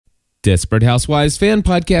Desperate Housewives Fan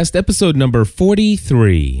Podcast, episode number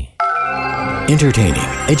 43. Entertaining,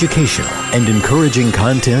 educational, and encouraging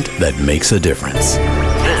content that makes a difference.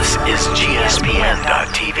 This is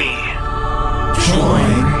GSPN.TV.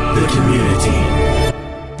 Join the community.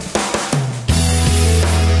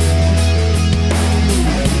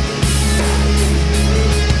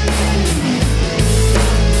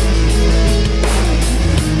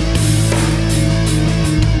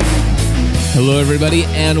 Hello, everybody,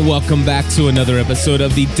 and welcome back to another episode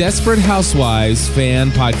of the Desperate Housewives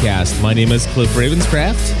Fan Podcast. My name is Cliff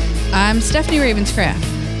Ravenscraft. I'm Stephanie Ravenscraft.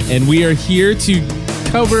 And we are here to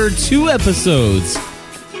cover 2 episodes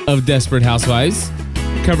of Desperate Housewives,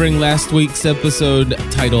 covering last week's episode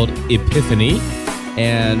titled Epiphany,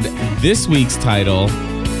 and this week's title,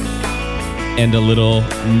 And a Little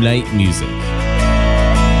Night Music.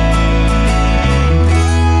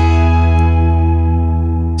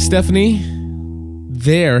 Stephanie,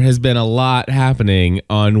 there has been a lot happening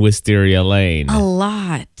on Wisteria Lane. A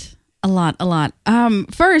lot.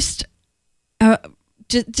 First,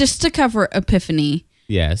 just to cover Epiphany.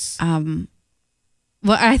 Yes. Well,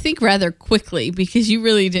 I think rather quickly, because you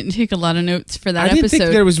really didn't take a lot of notes for that episode. I didn't think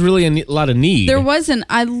there was really a lot of need. There wasn't.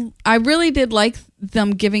 I really did like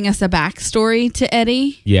them giving us a backstory to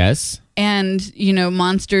Eddie. Yes. And,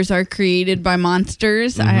 monsters are created by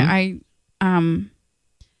monsters. Mm-hmm.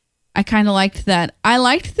 I kind of liked that. I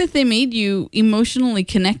liked that they made you emotionally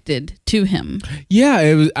connected to him.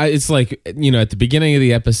 Yeah, it's like, at the beginning of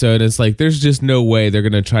the episode, it's like, there's just no way they're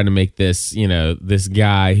going to try to make this, this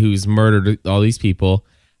guy who's murdered all these people.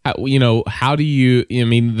 How do you,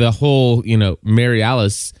 the whole, Mary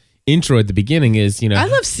Alice intro at the beginning is, I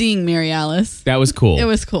love seeing Mary Alice. That was cool. It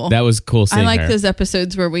was cool. That was cool seeing her. I like those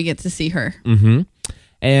episodes where we get to see her. Mm-hmm.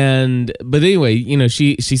 But anyway,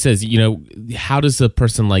 she says, how does the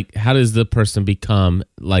person become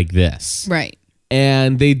like this? Right.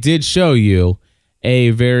 And they did show you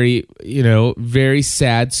a very, very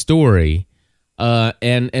sad story,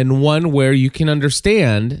 and one where you can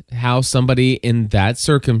understand how somebody in that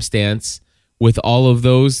circumstance, with all of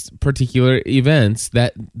those particular events,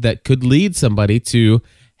 that could lead somebody to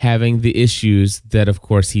having the issues that, of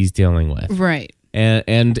course, he's dealing with. Right.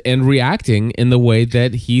 And reacting in the way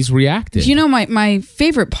that he's reacted. My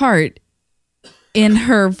favorite part in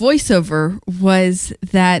her voiceover was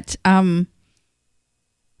that, how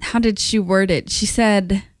did she word it? She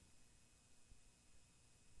said,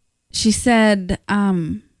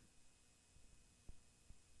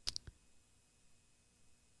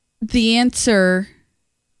 the answer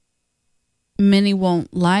many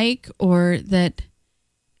won't like, or that,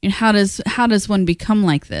 how does one become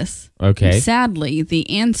like this? Okay. And sadly, the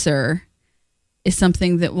answer is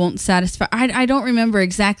something that won't satisfy. I don't remember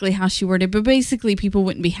exactly how she worded it, but basically people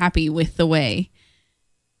wouldn't be happy with the way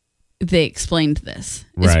they explained this.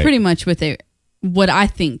 Right. It's pretty much what I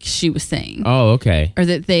think she was saying. Oh, okay. Or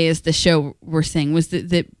that they, as the show, were saying, was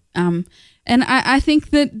that and I think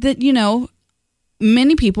that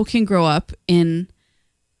many people can grow up in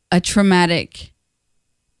a traumatic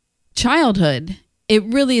childhood. It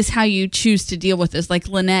really is how you choose to deal with this. Like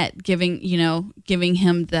Lynette giving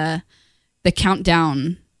him the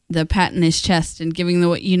countdown, the pat in his chest, and giving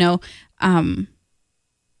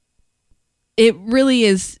it really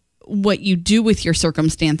is what you do with your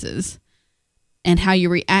circumstances and how you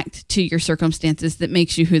react to your circumstances that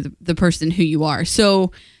makes you the person who you are.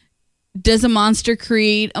 So does a monster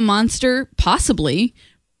create a monster? Possibly.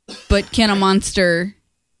 But can a monster...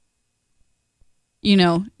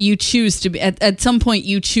 you choose to be, at some point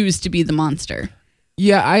you choose to be the monster.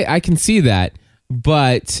 Yeah, I can see that.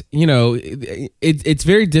 But, it's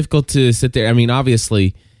very difficult to sit there. I mean,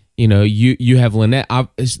 obviously, you have Lynette.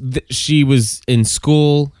 She was in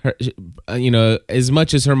school, as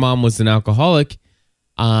much as her mom was an alcoholic.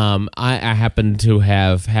 I happen to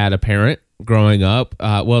have had a parent growing up.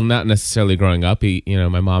 Well, not necessarily growing up.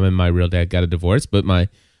 My mom and my real dad got a divorce, but my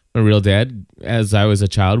real dad, as I was a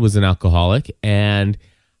child, was an alcoholic. And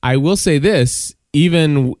I will say this,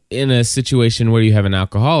 even in a situation where you have an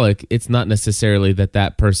alcoholic, it's not necessarily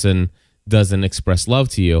that person doesn't express love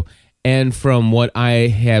to you. And from what I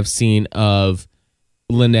have seen of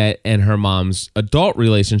Lynette and her mom's adult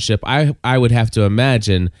relationship, I would have to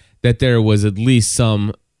imagine that there was at least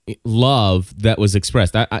some love that was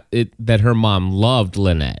expressed, that her mom loved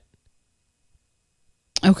Lynette.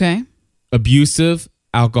 Okay. Abusive,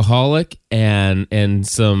 alcoholic, and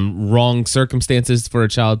some wrong circumstances for a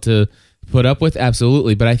child to put up with,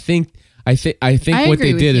 absolutely. But I think what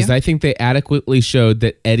they did is I think they adequately showed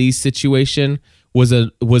that Eddie's situation was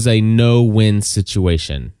a no-win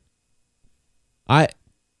situation.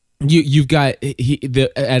 you've got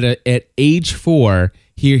at age 4,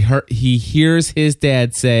 he hears his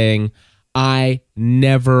dad saying, "I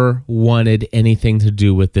never wanted anything to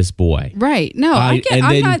do with this boy." Right. No,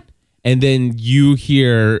 And then you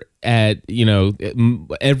hear at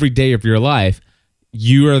every day of your life,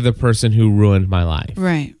 you are the person who ruined my life.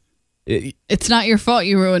 Right. It's not your fault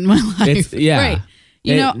you ruined my life. Yeah. Right.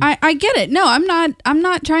 I get it. No, I'm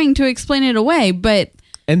not trying to explain it away, but.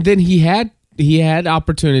 And then he had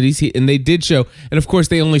opportunities, and they did show, and of course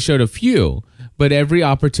they only showed a few, but every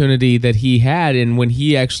opportunity that he had, and when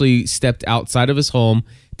he actually stepped outside of his home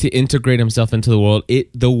to integrate himself into the world,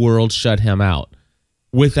 the world shut him out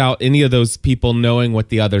without any of those people knowing what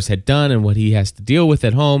the others had done and what he has to deal with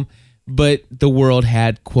at home. But the world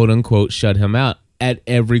had, quote unquote, shut him out at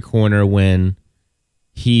every corner when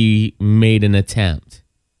he made an attempt.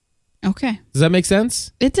 Okay. Does that make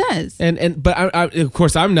sense? It does. But I, of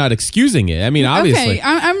course, I'm not excusing it. I mean, obviously.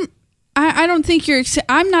 Okay. I don't think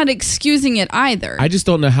I'm not excusing it either. I just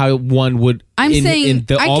don't know how one would. I'm saying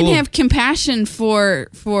I can have compassion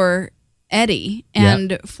for Eddie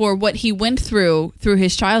and for what he went through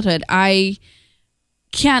his childhood. I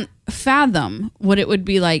can't fathom what it would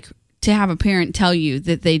be like to have a parent tell you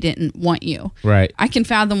that they didn't want you. Right. I can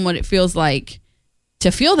fathom what it feels like to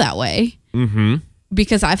feel that way. Mm-hmm.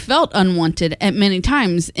 Because I felt unwanted at many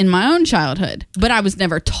times in my own childhood, but I was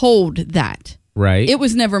never told that. Right. It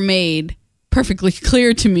was never made perfectly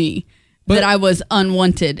clear to me that I was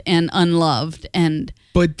unwanted and unloved.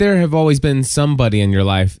 But there have always been somebody in your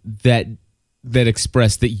life that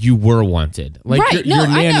expressed that you were wanted. Like right. your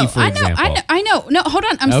nanny, for example. I know. No, hold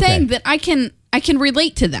on. I'm saying that I can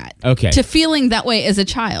relate to that. Okay. To feeling that way as a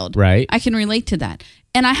child. Right. I can relate to that.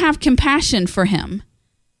 And I have compassion for him.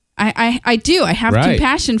 I do. I have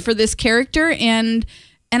compassion for this character, and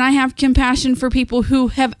I have compassion for people who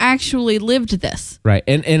have actually lived this. Right.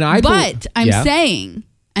 But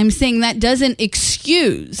I'm saying that doesn't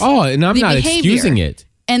excuse. Oh, and I'm not excusing it.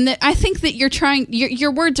 And I think that you're trying.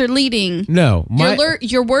 Your words are leading. No,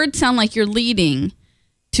 your words sound like you're leading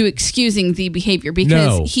to excusing the behavior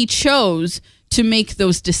because he chose to make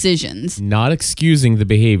those decisions. Not excusing the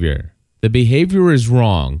behavior. The behavior is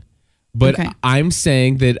wrong. But I'm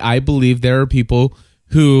saying that I believe there are people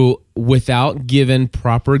who, without given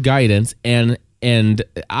proper guidance, and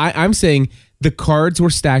I'm saying the cards were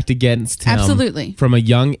stacked against him absolutely from a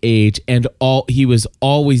young age, and he was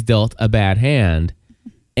always dealt a bad hand.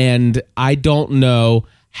 And I don't know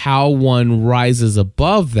how one rises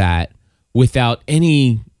above that without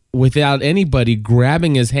anybody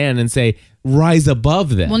grabbing his hand and say, rise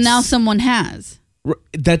above this. Well, now someone has.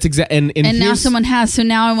 That's exactly, and now someone has. So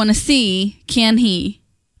now I want to see: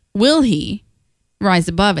 will he rise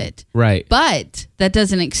above it? Right. But that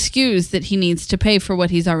doesn't excuse that he needs to pay for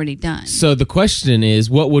what he's already done. So the question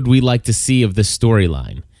is, what would we like to see of the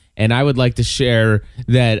storyline? And I would like to share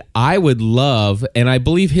that I would love, and I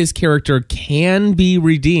believe his character can be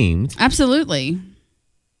redeemed. Absolutely.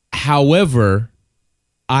 However,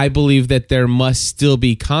 I believe that there must still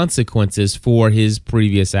be consequences for his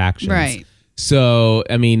previous actions. Right. So,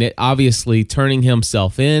 I mean, obviously turning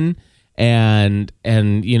himself in and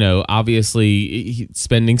obviously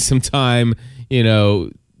spending some time,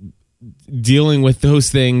 dealing with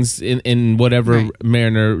those things in whatever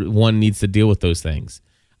manner one needs to deal with those things.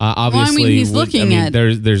 Obviously, he's looking at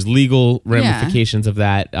there's legal ramifications of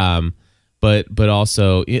that. But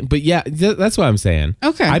also, that's what I'm saying.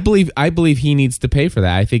 Okay. I believe he needs to pay for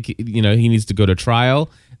that. I think, he needs to go to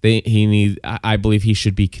trial. I believe he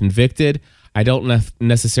should be convicted. I don't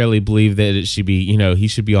necessarily believe that it should be, he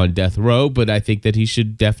should be on death row, but I think that he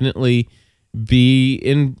should definitely be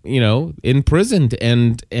imprisoned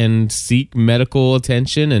and seek medical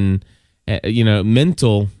attention and,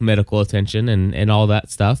 mental medical attention and all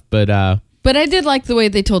that stuff. But I did like the way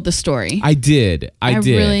they told the story. I did. I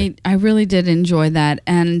really did enjoy that.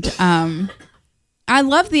 And I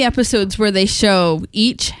love the episodes where they show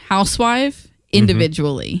each housewife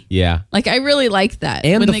individually. Mm-hmm. Yeah. Like I really like that.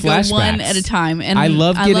 And when the they flashbacks. go one at a time. And I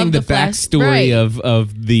love getting the backstory of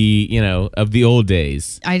the old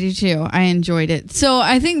days. I do too. I enjoyed it. So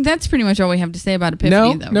I think that's pretty much all we have to say about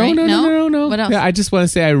Epiphany though, right? No. What else? Yeah, I just want to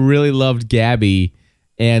say I really loved Gabby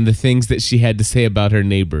and the things that she had to say about her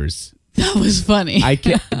neighbors. That was funny.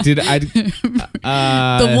 The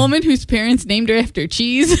woman whose parents named her after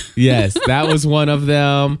cheese. Yes, that was one of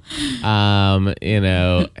them. At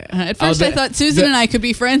first I thought Susan and I could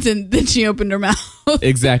be friends, and then she opened her mouth.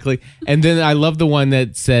 Exactly. And then I love the one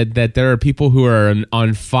that said that there are people who are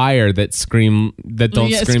on fire that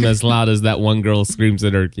don't scream as loud as that one girl screams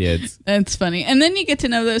at her kids. That's funny. And then you get to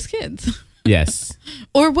know those kids. Yes.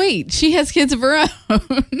 Or wait, she has kids of her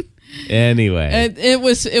own. Anyway, it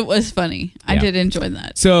was funny. I did enjoy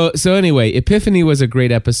that. So anyway, Epiphany was a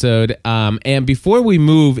great episode. And before we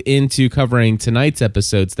move into covering tonight's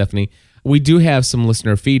episode, Stephanie, we do have some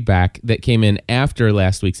listener feedback that came in after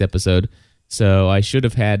last week's episode. So I should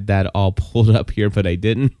have had that all pulled up here, but I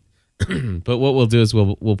didn't. But what we'll do is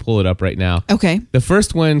we'll pull it up right now. Okay. The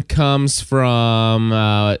first one comes from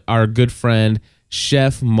our good friend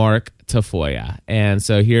Chef Mark Tafoya, and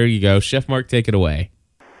so here you go, Chef Mark, take it away.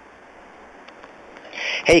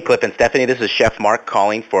 Hey, Cliff and Stephanie, this is Chef Mark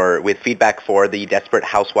calling with feedback for the Desperate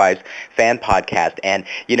Housewives fan podcast. And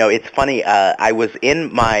it's funny. I was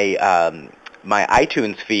in my my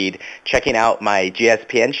iTunes feed checking out my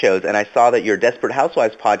GSPN shows, and I saw that your Desperate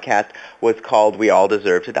Housewives podcast was called We All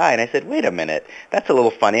Deserve to Die. And I said, wait a minute, that's a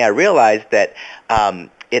little funny. I realized that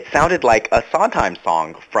it sounded like a Sondheim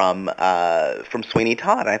song from Sweeney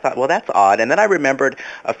Todd. And I thought, well, that's odd. And then I remembered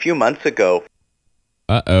a few months ago.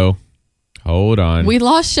 Uh-oh. Hold on. We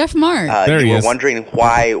lost Chef Mark. There you he were is. wondering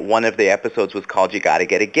why one of the episodes was called You Gotta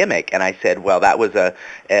Get a Gimmick. And I said, well, that was a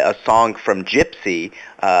song from Gypsy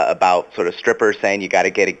about sort of strippers saying you gotta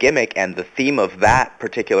get a gimmick. And the theme of that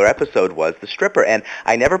particular episode was the stripper. And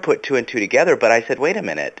I never put two and two together, but I said, wait a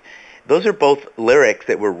minute. Those are both lyrics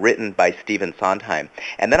that were written by Stephen Sondheim.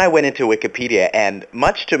 And then I went into Wikipedia, and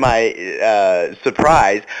much to my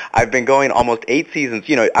surprise, I've been going almost 8 seasons.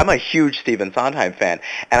 I'm a huge Stephen Sondheim fan,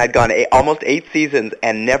 and I'd gone almost 8 seasons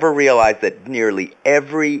and never realized that nearly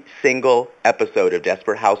every single episode of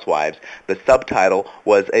Desperate Housewives, the subtitle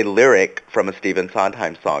was a lyric from a Stephen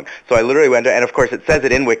Sondheim song. So I literally went, and of course it says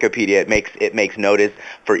it in Wikipedia. It makes notice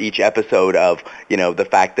for each episode of the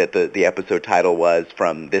fact that the episode title was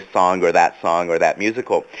from this song or that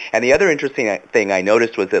musical. And the other interesting thing I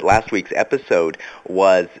noticed was that last week's episode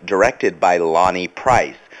was directed by Lonnie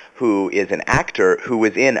Price, who is an actor who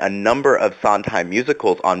was in a number of Sondheim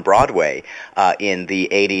musicals on Broadway in the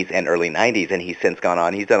 80s and early 90s, and he's since gone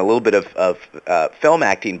on. He's done a little bit of film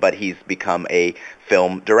acting, but he's become a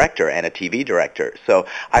film director and a TV director. So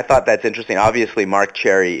I thought that's interesting. Obviously, Mark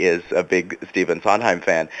Cherry is a big Stephen Sondheim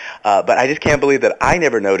fan, but I just can't believe that I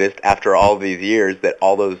never noticed after all these years that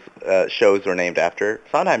all those shows were named after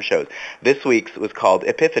Sondheim shows. This week's was called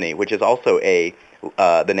Epiphany, which is also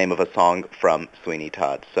the name of a song from Sweeney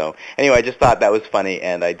Todd. So anyway, I just thought that was funny,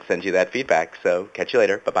 and I'd send you that feedback. So catch you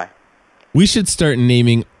later. Bye-bye. We should start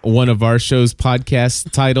naming one of our show's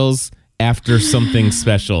podcast titles after something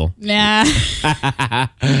special. Nah.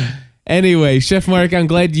 Anyway, Chef Mark, I'm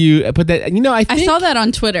glad you put that. I saw that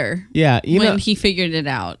on Twitter. Yeah, when he figured it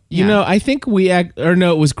out. I think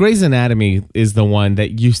it was Grey's Anatomy is the one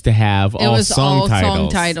that used to have all song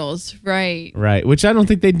titles. Right. Right, which I don't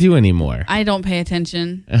think they do anymore. I don't pay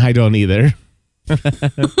attention. I don't either.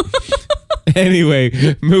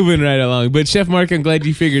 Anyway, moving right along. But Chef Mark, I'm glad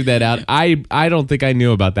you figured that out. I don't think I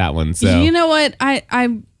knew about that one. So you know what?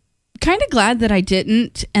 I'm kind of glad that I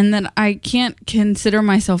didn't, and that I can't consider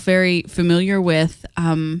myself very familiar with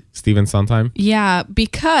Stephen Sondheim. Yeah,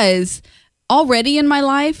 because already in my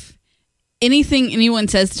life, anything anyone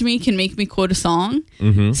says to me can make me quote a song.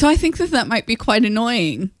 Mm-hmm. So I think that might be quite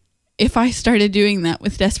annoying if I started doing that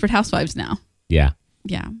with Desperate Housewives now. Yeah.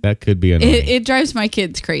 That could be annoying. It drives my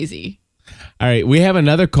kids crazy. All right, we have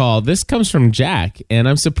another call. This comes from Jack, and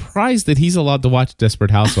I'm surprised that he's allowed to watch Desperate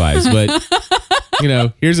Housewives, but,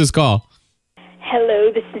 here's his call.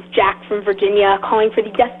 Hello, this is Jack from Virginia calling for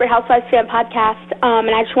the Desperate Housewives fan podcast,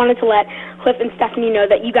 and I just wanted to let Cliff and Stephanie know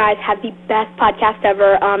that you guys have the best podcast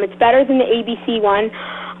ever. It's better than the ABC one,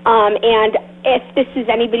 and if this is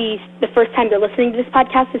the first time they're listening to this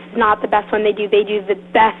podcast, this is not the best one they do. They do the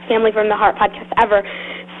best Family from the Heart podcast ever.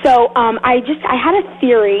 So I had a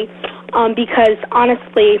theory, because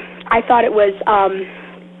honestly, I thought it was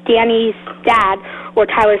Danny's dad, or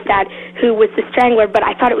Tyler's dad, who was the strangler, but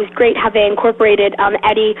I thought it was great how they incorporated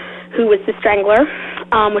Eddie, who was the strangler,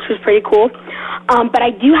 which was pretty cool. But I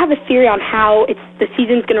do have a theory on how the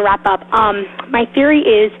season's going to wrap up. My theory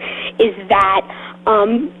is that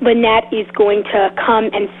Lynette is going to come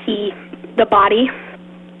and see the body,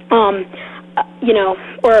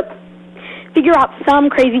 or figure out some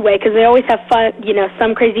crazy way, because they always have fun,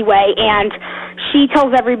 some crazy way, and she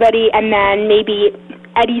tells everybody, and then maybe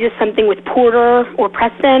Eddie does something with Porter or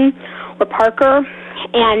Preston or Parker,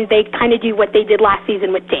 and they kind of do what they did last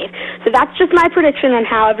season with Dave. So that's just my prediction on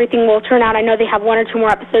how everything will turn out. I know they have 1 or 2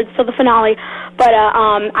 more episodes till the finale, but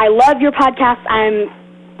I love your podcast. I'm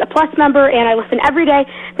a Plus member, and I listen every day.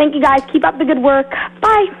 Thank you, guys. Keep up the good work.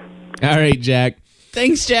 Bye. All right, Jack.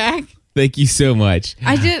 Thanks, Jack. Thank you so much.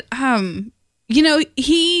 I did,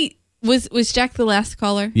 he was Jack the last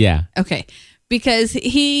caller? Yeah. Okay. Because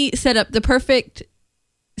he set up the perfect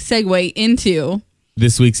segue into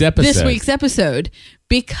this week's episode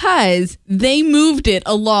because they moved it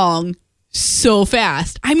along so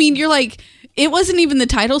fast. I mean, you're like, it wasn't even the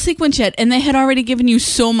title sequence yet, and they had already given you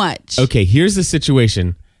so much. Okay, here's the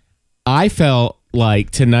situation. I felt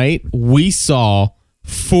like tonight we saw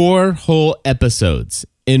 4 whole episodes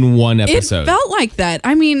in one episode. It felt like that.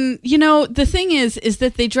 I mean, the thing is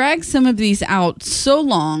that they drag some of these out so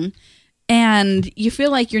long, and you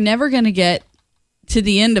feel like you're never going to get to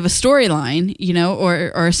the end of a storyline,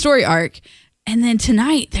 or a story arc. And then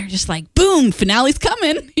tonight, they're just like, boom, finale's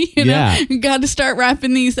coming. You got to start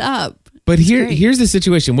wrapping these up. But here's the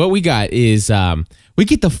situation. What we got is we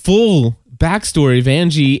get the full backstory of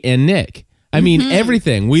Angie and Nick. I mean,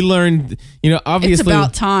 everything. We learned, obviously. It's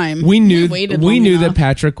about time. We knew that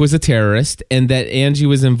Patrick was a terrorist and that Angie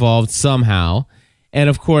was involved somehow. And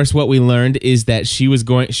of course, what we learned is that she was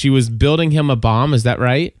building him a bomb. Is that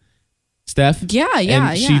right, Steph?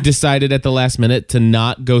 Yeah. She decided at the last minute to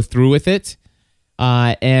not go through with it.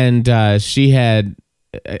 And she had,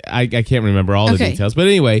 I can't remember all the details, but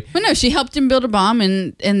anyway. Well, no, she helped him build a bomb,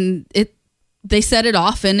 and they set it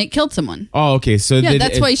off, and it killed someone. Oh, okay. So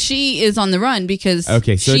that's why she is on the run, because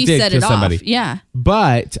she set it somebody. off. Yeah.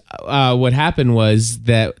 But what happened was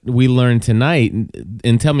that we learned tonight,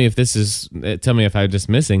 and tell me if I'm just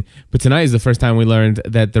missing, but tonight is the first time we learned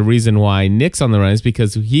that the reason why Nick's on the run is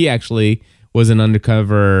because he actually was an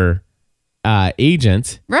undercover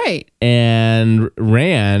agent, right? And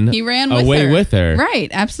he ran away with her, right?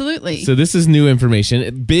 Absolutely. So this is new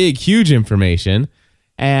information, huge information,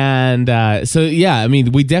 and so I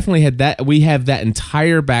mean, we definitely had that. We have that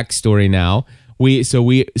entire backstory now.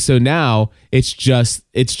 So now it's just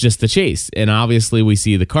the chase, and obviously we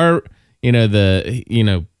see the car. It's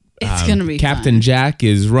gonna be Captain fun. Jack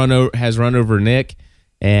has run over Nick.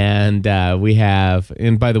 And we have,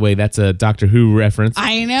 and by the way, that's a Doctor Who reference.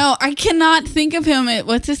 I know. I cannot think of him.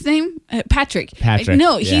 What's his name? Patrick.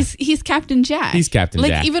 No, yeah. he's Captain Jack. He's Captain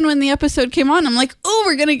Jack. Like, even when the episode came on, I'm like, oh,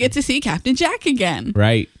 we're gonna get to see Captain Jack again.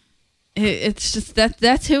 Right. It's just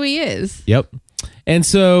that's who he is. Yep. And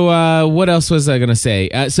so, what else was I gonna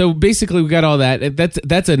say? So basically, we got all that.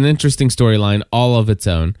 That's an interesting storyline, all of its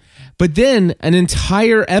own. But then an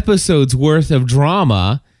entire episode's worth of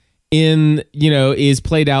drama is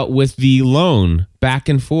played out with the loan back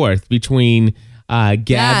and forth between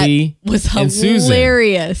Gabby that was and Susan.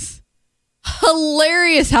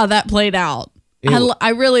 Hilarious how that played out.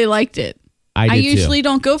 I really liked it. I usually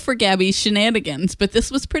don't go for Gabby's shenanigans, but this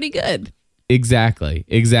was pretty good. Exactly.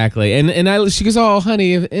 And she goes, oh,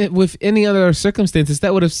 honey, with any other circumstances,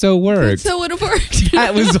 that would have so worked.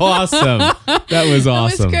 That was awesome. That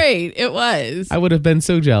was great. It was. I would have been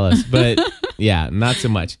so jealous, but yeah, not so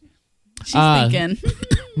much. She's thinking.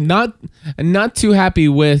 Not too happy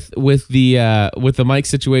with the Mike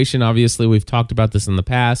situation. Obviously, we've talked about this in the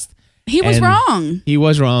past. He was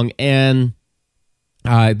wrong, and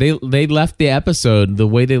they left the episode the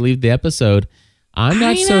way they leave the episode. I'm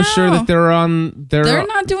not so sure that they're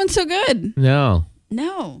not doing so good. No,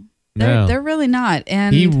 they're really not.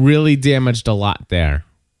 And he really damaged a lot there.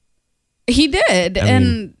 He did,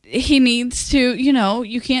 and he needs to.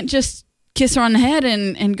 You can't just kiss her on the head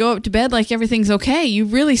and go up to bed like everything's okay. You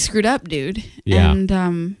really screwed up, dude. Yeah.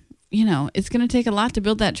 And it's going to take a lot to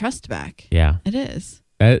build that trust back. Yeah, it is.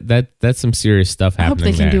 That's some serious stuff happening. I hope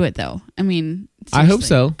they can do it, though. I mean, seriously, I hope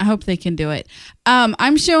so. I hope they can do it.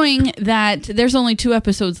 I'm showing that there's only 2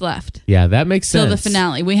 episodes left. Yeah, that makes sense. Till the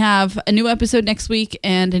finale. We have a new episode next week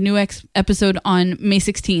and a new episode on May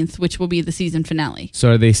 16th, which will be the season finale.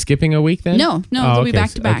 So are they skipping a week then? No, they'll be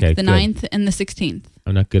back to back. The 9th and the 16th.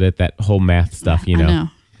 I'm not good at that whole math stuff, I know.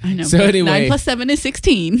 So anyway, 9 plus 7 is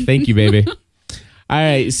 16. Thank you, baby. All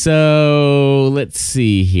right, so let's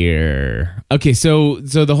see here. Okay, so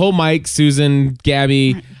the whole Mike, Susan,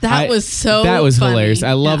 Gabby. That was funny. Hilarious.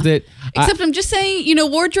 I loved it. Except I'm just saying,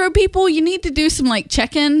 wardrobe people, you need to do some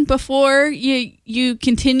check-in before you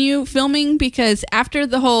continue filming, because after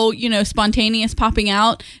the whole, spontaneous popping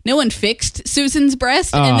out, no one fixed Susan's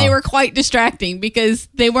breast, and they were quite distracting because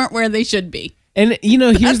they weren't where they should be. And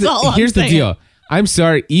here's the deal. I'm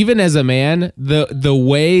sorry, even as a man, the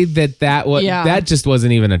way that was, that just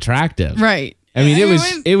wasn't even attractive. Right. I mean,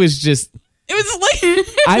 it was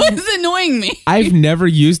annoying me. I've never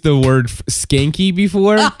used the word skanky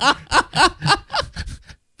before.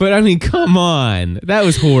 But I mean, come on. That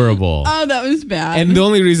was horrible. Oh, that was bad. And the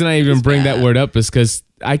only reason I even bring that word up is because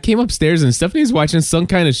I came upstairs and Stephanie's watching some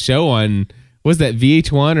kind of show on, was that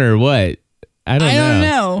VH1 or what? I don't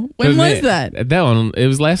know. When But was that? That one, it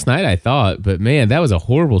was last night, I thought. But man, that was a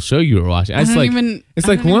horrible show you were watching. When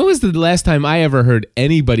was the last time I ever heard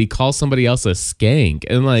anybody call somebody else a skank?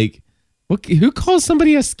 And like, who calls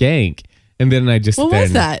somebody a skank? And then I just what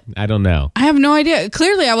was that? I don't know. I have no idea.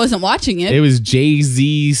 Clearly, I wasn't watching it. It was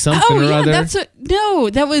Jay-Z something or other.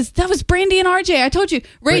 That was Brandy and RJ. I told you,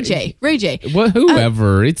 Ray J. Well,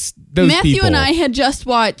 whoever. It's those Matthew people. and I had just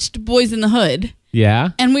watched Boys in the Hood. Yeah.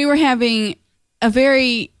 And we were having a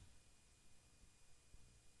very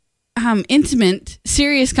intimate,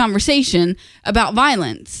 serious conversation about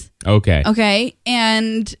violence. Okay. Okay.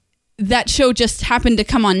 And that show just happened to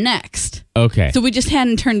come on next. Okay. So we just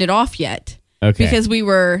hadn't turned it off yet. Okay. Because we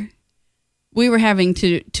were having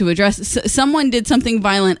to address someone did something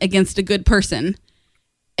violent against a good person,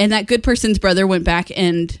 and that good person's brother went back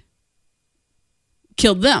and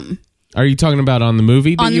killed them. Are you talking about on the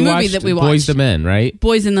movie that you watched? On the movie that we watched. Boys to Men, right?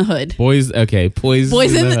 Boys in the Hood. Boys in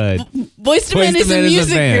the Hood. Boys to Men is a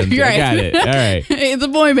music band. group. Right. I got it. All right. It's a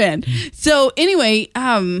boy band. So anyway,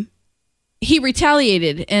 he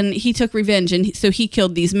retaliated and he took revenge, and so he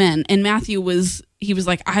killed these men. And Matthew was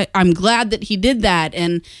like, I'm glad that he did that.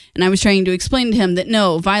 And I was trying to explain to him that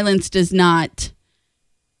no, violence does not...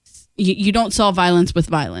 You don't solve violence with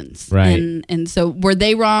violence. Right. And so were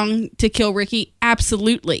they wrong to kill Ricky?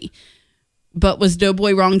 Absolutely. But was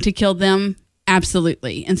Doughboy wrong to kill them?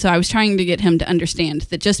 Absolutely. And so I was trying to get him to understand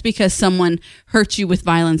that just because someone hurts you with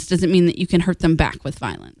violence doesn't mean that you can hurt them back with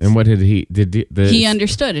violence. And what did he... He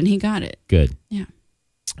understood and he got it. Good. Yeah.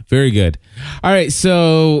 Very good. All right.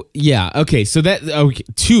 So, yeah. Okay. So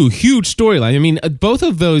two huge storylines. I mean, both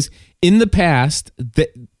of those in the past,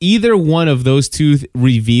 either one of those two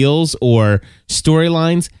reveals or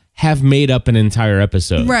storylines have made up an entire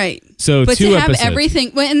episode. Right. So but two to have episodes.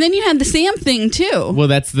 everything, and then you had the Sam thing too. Well,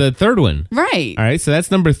 that's the third one. Right. All right. So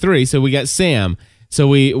that's number 3. So we got Sam. So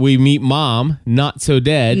we meet Mom, not so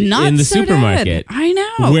dead, in the supermarket. I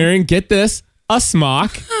know. Wearing, get this, a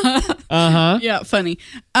smock. Uh-huh. Yeah, funny.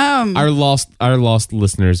 Our lost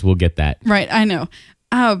listeners will get that. Right, I know.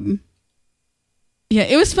 Yeah,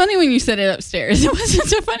 it was funny when you said it upstairs. It wasn't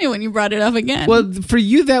so funny when you brought it up again. Well, for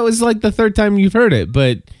you, that was like the third time you've heard it,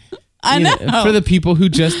 but I know. For the people who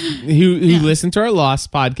just who listen to our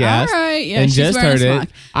Lost podcast, all right, yeah, and she's just wearing heard a it,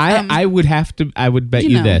 smock. I would bet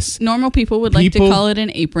you this: normal people would like to call it an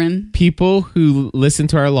apron. People who listen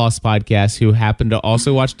to our Lost podcast who happen to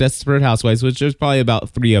also watch Desperate Housewives, which there's probably about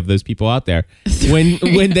 3 of those people out there, when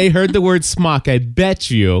they heard the word smock, I bet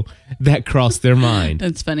you that crossed their mind.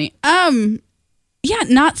 That's funny. Yeah,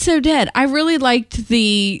 not so dead. I really liked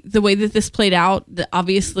the way that this played out.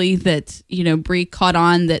 Obviously, that Bree caught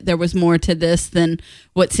on that there was more to this than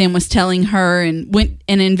what Sam was telling her, and went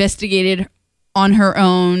and investigated on her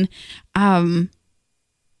own. The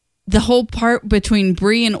whole part between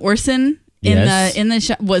Bree and Orson in the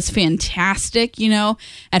show was fantastic.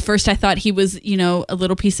 At first I thought he was a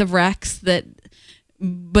little piece of Rex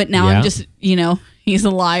but now I'm just he's a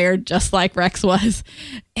liar, just like Rex was.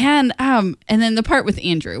 And then the part with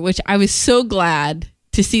Andrew, which I was so glad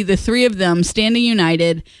to see the 3 of them standing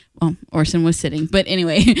united. Well, Orson was sitting, but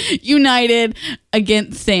anyway, united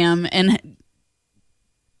against Sam and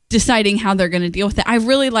deciding how they're going to deal with it. I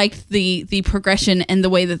really liked the progression and the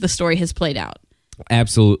way that the story has played out.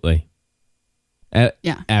 Absolutely.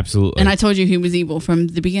 Yeah. Absolutely. And I told you he was evil from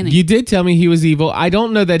the beginning. You did tell me he was evil. I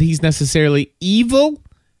don't know that he's necessarily evil,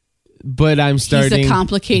 but I'm starting... He's a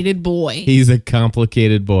complicated boy. He's a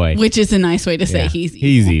complicated boy. Which is a nice way to say he's evil.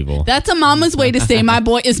 He's evil. That's a mama's way to say my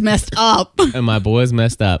boy is messed up. And my boy is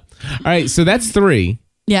messed up. All right, so that's 3.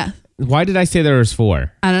 Yeah. Why did I say there was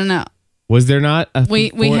 4? I don't know. Was there not a We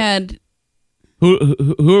had...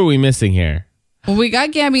 Who are we missing here? Well, we got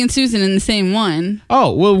Gabby and Susan in the same one.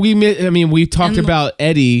 Oh, well, we talked about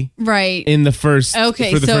Eddie right in the first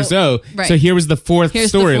first right. So here was the fourth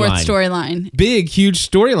Here's storyline. The fourth storyline. Big, huge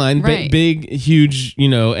storyline. Right. Big, huge,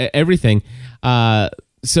 everything.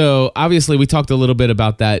 So obviously we talked a little bit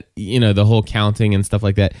about that, the whole counting and stuff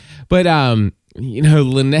like that. But,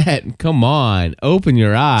 Lynette, come on, open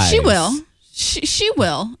your eyes. She will. She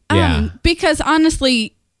will. Yeah. Because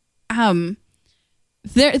honestly,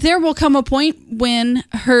 there will come a point when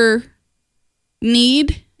her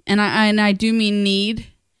need, and I do mean need,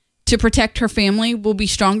 to protect her family will be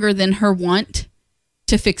stronger than her want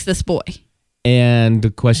to fix this boy. And the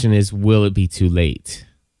question is, will it be too late?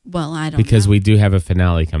 Well, I don't know. Because we do have a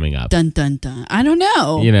finale coming up. Dun, dun, dun. I don't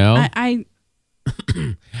know.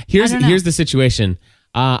 Here's the situation.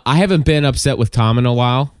 I haven't been upset with Tom in a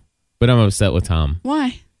while, but I'm upset with Tom.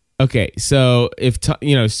 Why? Okay, so if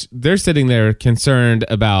they're sitting there concerned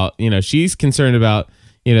about, she's concerned about,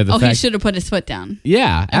 the fact. He should have put his foot down.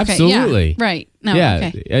 Yeah, Okay, absolutely. yeah, right. No, yeah,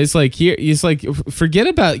 okay. it's like here. It's like forget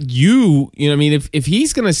about you. You know, what I mean, if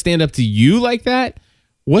he's gonna stand up to you like that,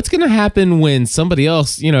 what's gonna happen when somebody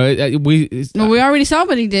else? You know, we already saw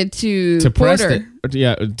what he did to Porter. Preston.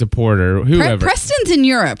 Yeah, to Porter. Whoever. Preston's in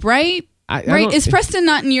Europe, right? I right? Is Preston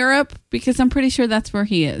not in Europe? Because I'm pretty sure that's where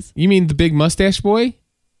he is. You mean the big mustache boy?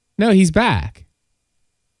 No, he's back.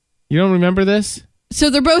 You don't remember this? So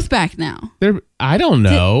they're both back now. I don't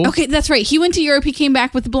know. Okay, that's right. He went to Europe. He came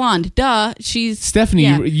back with the blonde. Duh. She's Stephanie.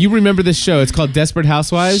 yeah. You remember this show? It's called Desperate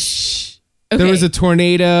Housewives. Shh. Okay. There was a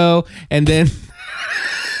tornado, and then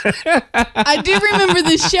I do remember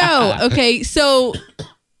this show. Okay, so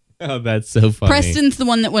oh, that's so funny. Preston's the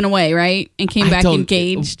one that went away, right, and came back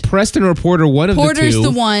engaged. Preston or Porter, one of the two. Porter's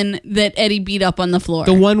the one that Eddie beat up on the floor.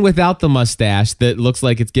 The one without the mustache that looks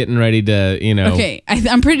like it's getting ready to, Okay,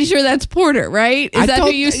 I'm pretty sure that's Porter, right? Is that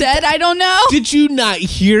who you said? I don't know. Did you not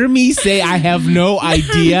hear me say I have no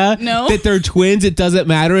idea No. that they're twins? It doesn't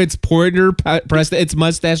matter. It's Porter, Preston. It's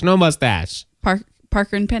mustache, no mustache.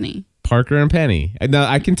 Parker and Penny. Parker and Penny. Now,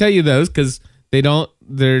 I can tell you those because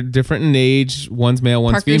they're different in age. One's male,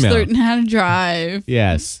 one's Parker's female. learning how to drive.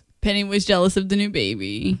 Yes. Penny was jealous of the new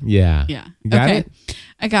baby. Yeah. Yeah. You got it?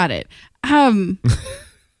 I got it. Yeah.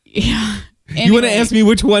 Anyway. You want to ask me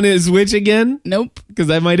which one is which again? Nope. Because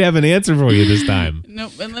I might have an answer for you this time.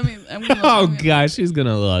 Nope. But Oh, gosh. She's going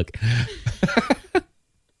to look.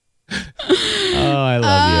 Oh, I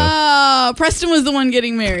love you. Preston was the one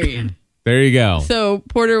getting married. There you go. So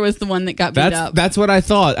Porter was the one that got beat up. That's what I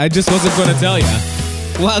thought. I just wasn't going to tell you.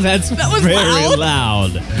 Wow, that was very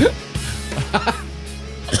loud.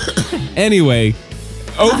 Anyway,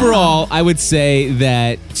 overall, I would say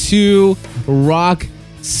that 2 rock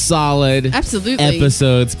solid Absolutely.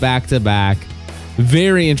 episodes back to back.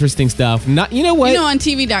 Very interesting stuff. Not, you know what? On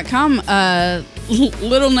TV.com,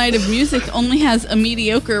 Little Night of Music only has a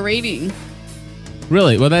mediocre rating.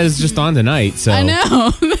 Really? Well, that is just on tonight. So I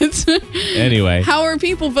know. Anyway, how are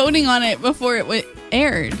people voting on it before it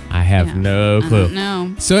aired? I have no clue.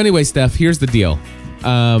 No. So anyway, Steph, here's the deal.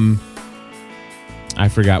 I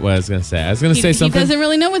forgot what I was going to say. I was going to say something. He doesn't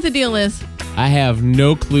really know what the deal is. I have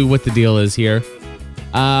no clue what the deal is here.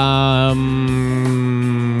 No,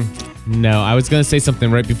 I was going to say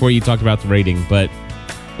something right before you talked about the rating, but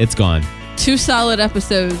it's gone. 2 solid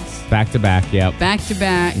episodes. Back to back, yep. Back to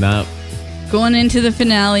back. No. Going into the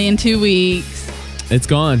finale in 2 weeks. It's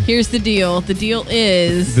gone. Here's the deal. The deal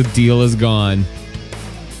is... The deal is gone.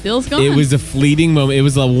 Deal's gone. It was a fleeting moment. It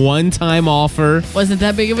was a one-time offer. Wasn't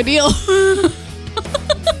that big of a deal.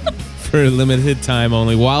 For a limited time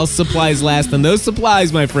only, while supplies last. And those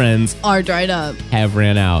supplies, my friends, are dried up. Have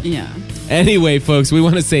ran out. Yeah. Anyway, folks, we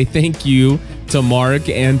want to say thank you to Mark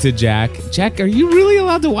and to Jack. Jack, are you really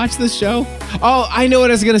allowed to watch this show? Oh, I know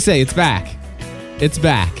what I was going to say. It's back. It's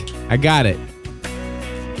back. I got it.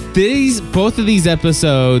 Both of these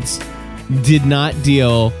episodes did not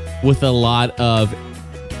deal with a lot of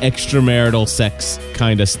extramarital sex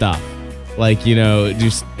kind of stuff. Like,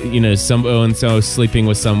 some so sleeping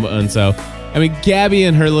with some so. I mean, Gabby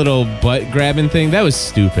and her little butt grabbing thing, that was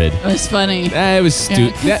stupid. It was funny. It was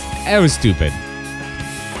stupid. Yeah. That was stupid.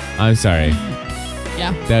 I'm sorry.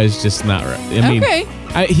 Yeah. That was just not right. I mean,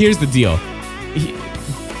 here's the deal.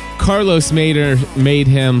 Carlos made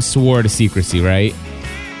him swore to secrecy, right?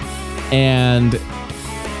 And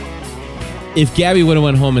if Gabby would have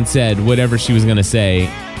went home and said whatever she was going to say,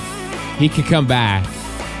 he could come back,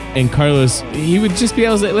 and Carlos, he would just be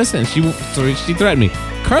able to say, listen, she threatened me.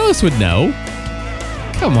 Carlos would know.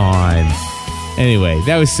 Come on. Anyway,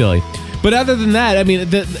 that was silly. But other than that, I mean,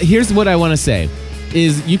 here's what I want to say,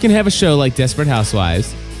 is you can have a show like Desperate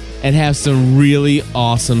Housewives and have some really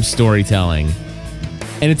awesome storytelling.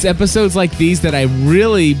 And it's episodes like these that I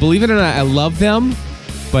really, believe it or not, I love them,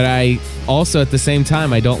 but I also, at the same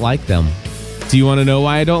time, I don't like them. Do you want to know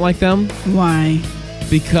why I don't like them? Why?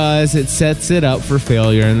 Because it sets it up for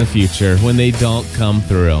failure in the future when they don't come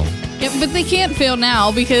through. Yeah, but they can't fail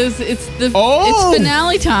now because it's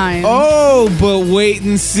finale time. Oh, but wait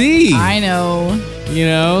and see. I know.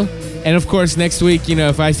 And of course, next week,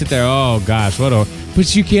 if I sit there, oh gosh, but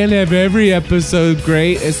you can't have every episode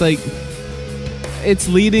great. It's like, it's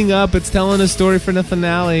leading up. It's telling a story for the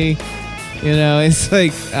finale. It's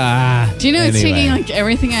like, Do you know anyway. It's taking like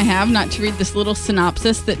everything I have not to read this little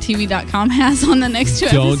synopsis that TV.com has on the next 2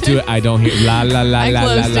 episodes? Don't do it. I don't hear la la la la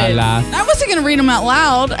la la la. I wasn't going to read them out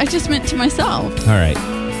loud. I just meant to myself. All right.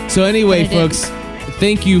 So anyway, folks,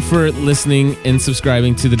 thank you for listening and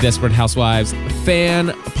subscribing to the Desperate Housewives fan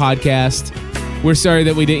podcast. We're sorry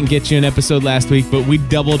that we didn't get you an episode last week, but we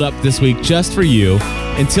doubled up this week just for you.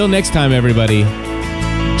 Until next time, everybody,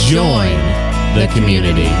 Join the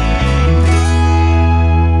community.